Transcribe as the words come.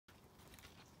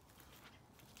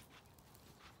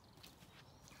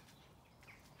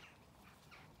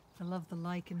I love the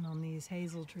lichen on these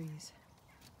hazel trees.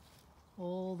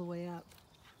 All the way up,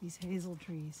 these hazel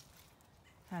trees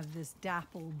have this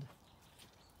dappled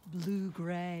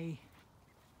blue-gray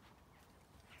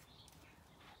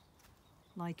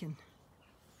lichen.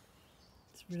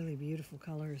 It's really beautiful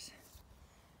colors.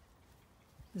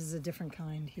 This is a different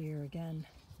kind here again.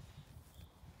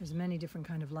 There's many different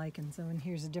kind of lichens. Oh, and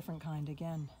here's a different kind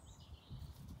again.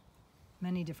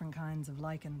 Many different kinds of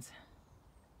lichens.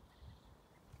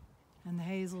 And the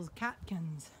hazel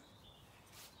catkins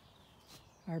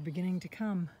are beginning to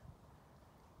come.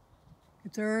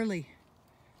 It's early.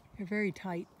 They're very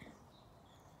tight,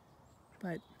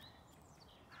 but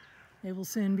they will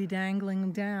soon be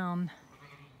dangling down.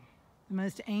 The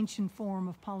most ancient form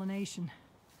of pollination.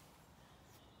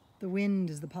 The wind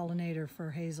is the pollinator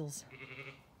for hazels.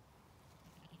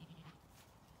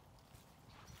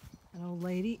 An old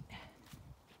lady.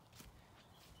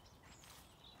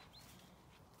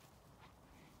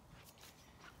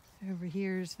 Over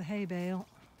here's the hay bale,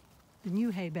 the new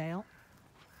hay bale.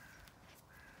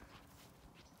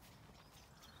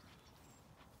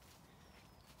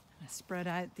 I spread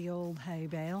out the old hay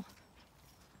bale,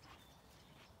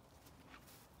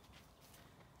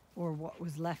 or what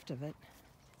was left of it,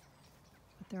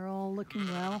 but they're all looking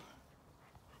well,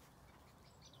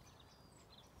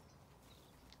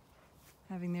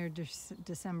 having their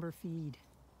December feed.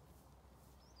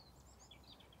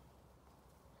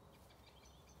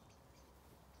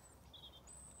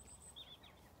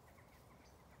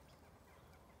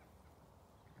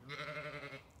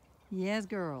 Yes,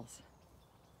 girls.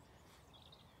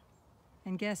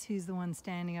 And guess who's the one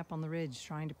standing up on the ridge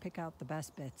trying to pick out the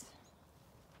best bits?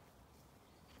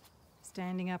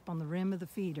 Standing up on the rim of the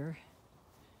feeder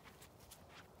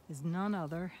is none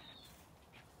other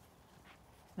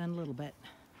than LittleBit.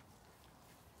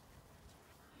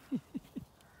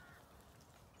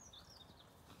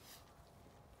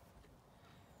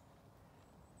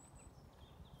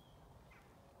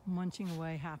 Munching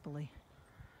away happily,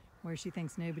 where she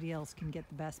thinks nobody else can get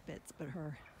the best bits but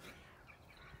her.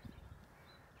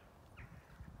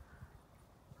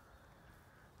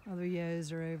 Other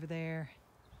ewes are over there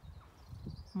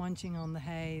munching on the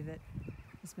hay that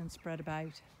has been spread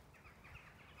about.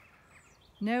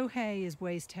 No hay is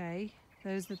waste hay.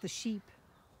 Those that the sheep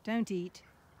don't eat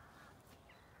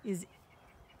is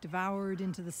devoured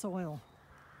into the soil.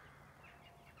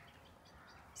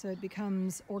 So it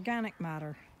becomes organic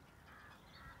matter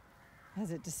as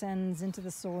it descends into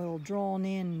the soil, drawn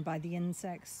in by the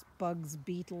insects, bugs,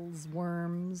 beetles,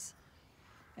 worms,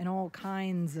 and all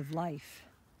kinds of life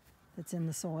that's in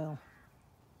the soil.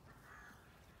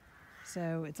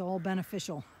 So it's all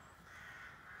beneficial.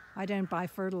 I don't buy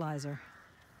fertilizer.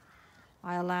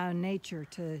 I allow nature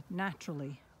to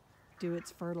naturally do its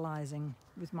fertilizing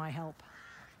with my help.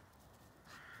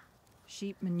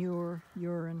 Sheep manure,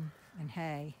 urine, and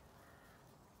hay.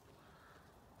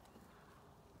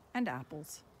 And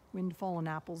apples, wind-fallen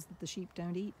apples that the sheep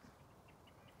don't eat.